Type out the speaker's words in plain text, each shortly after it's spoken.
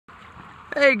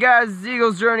Hey guys, it's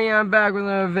Eagle's Journey. I'm back with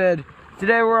another vid.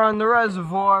 Today we're on the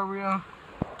reservoir. We're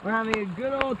having a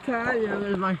good old time.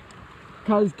 There's my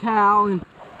cousin Cal and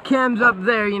Cam's up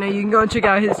there. You can go and check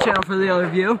out his channel for the other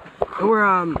view.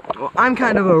 And well, I'm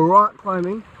kind of a rock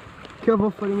climbing.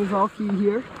 Careful footing is all key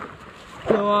here.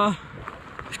 So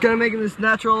just gonna make this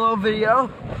natural little video.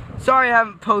 Sorry I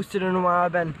haven't posted in a while.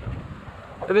 I've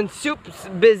been super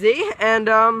busy and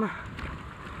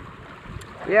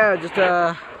yeah, just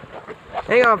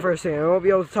hang on for a second. I won't be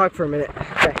able to talk for a minute.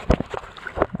 Okay.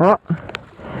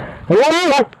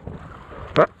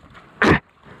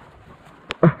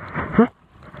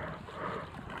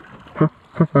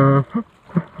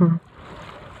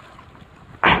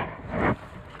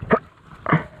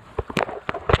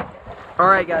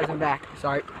 Alright guys, I'm back.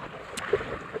 Sorry.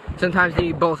 Sometimes you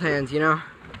need both hands,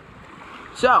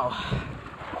 So,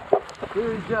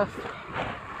 this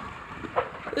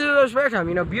is our spare time,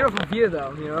 beautiful view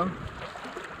though,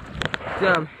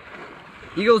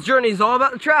 Eagle's Journey is all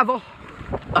about the travel.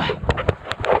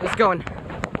 Let's go and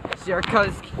see our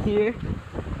cuz here.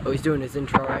 Oh, he's doing his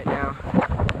intro right now.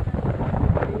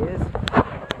 There he is.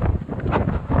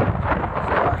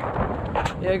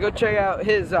 So, yeah, go check out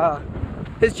his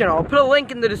channel. I'll put a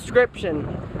link in the description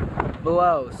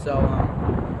below. So,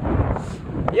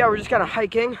 yeah, we're just kind of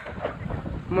hiking.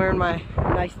 I'm wearing my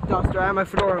nice duster. I have my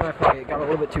fedora in my pocket. It got a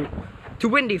little bit too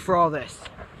windy for all this.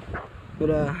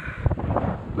 But,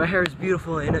 my hair is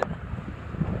beautiful, ain't it?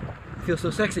 I feel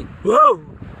so sexy. Whoa!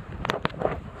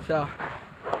 So,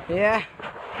 yeah.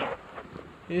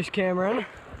 Here's Cameron.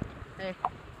 Hey.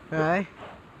 Alright.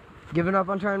 Giving up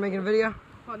on trying to make a video?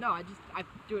 Well, no, I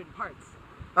do it in parts.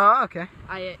 Oh, okay.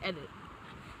 I edit.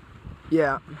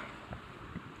 Yeah.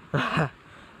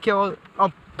 Okay, well,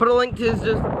 I'll put a link to his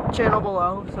channel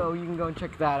below, so you can go and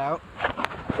check that out.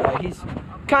 He's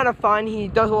kind of fun. He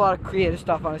does a lot of creative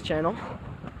stuff on his channel.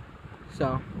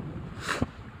 So,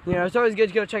 it's always good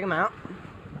to go check him out.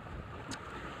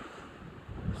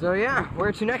 So yeah,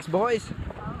 where to next, boys?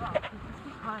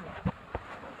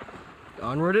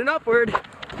 Onward and upward.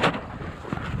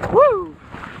 Woo!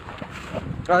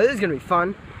 Oh, this is gonna be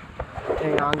fun.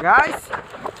 Hang on, guys.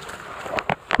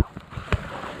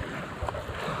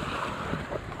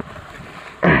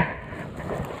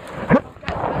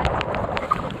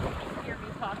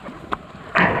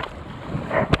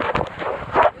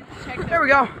 There we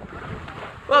go.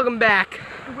 Welcome back.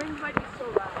 The wind might be so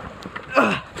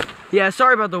loud. Yeah,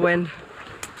 sorry about the wind.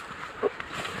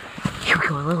 Here we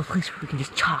go, a little place where we can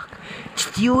just talk.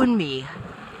 Just you and me.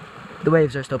 The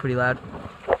waves are still pretty loud.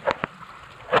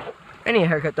 I need a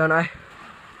haircut, don't I?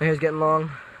 My hair's getting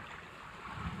long.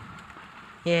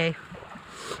 Yay.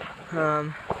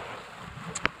 So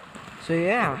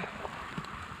yeah.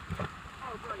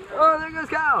 Oh, there goes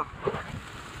Kyle.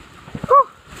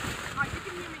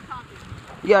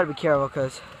 You gotta be careful,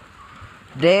 cause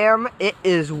damn, it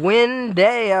is wind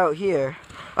day out here.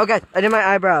 Oh guys, I did my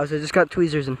eyebrows. I just got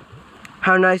tweezers, and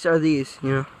how nice are these?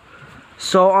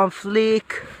 So on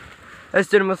fleek. I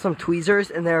just did them with some tweezers,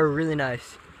 and they're really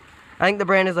nice. I think the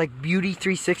brand is like Beauty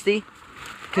 360,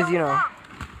 cause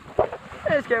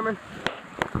there's Cameron.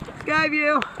 Sky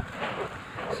view.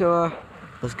 So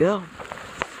let's go.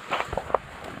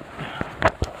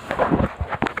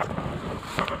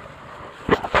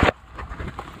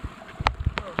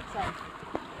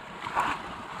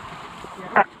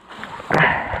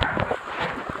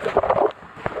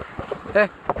 Hey.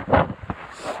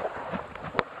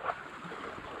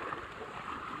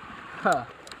 Huh.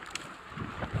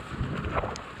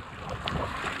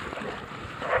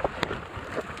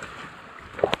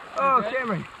 Oh,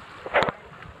 Cameron.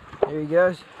 There he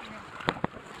goes.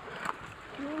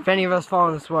 If any of us fall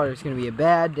in this water, it's going to be a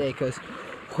bad day because,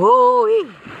 holy,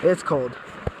 it's cold.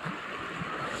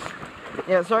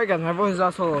 Yeah, sorry guys, my voice is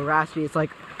also a little raspy. It's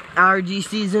like allergy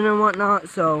season and whatnot,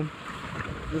 so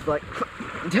just like...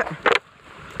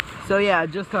 So yeah,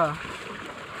 just a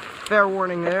fair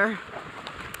warning there.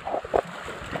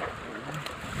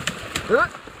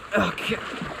 Okay.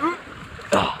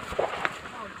 Oh,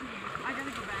 dude, I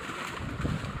gotta go back again.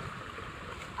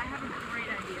 I have a great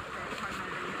idea for a part of my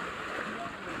video.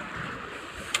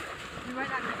 We might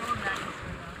not be going back this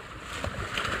way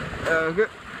though. Okay.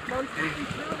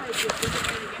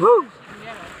 Woo!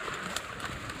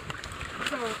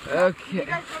 So, Okay. you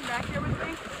guys come back here with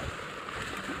me?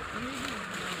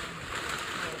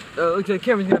 It looks like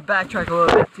Cameron's gonna backtrack a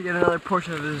little bit to get another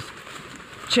portion of his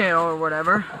channel or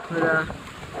whatever. But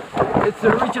it's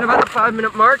reaching about the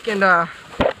 5-minute mark, and I'm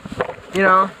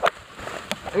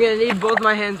gonna need both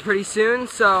my hands pretty soon.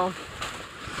 So,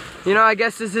 I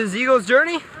guess this is Eagle's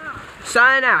Journey.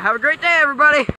 Signing out. Have a great day, everybody.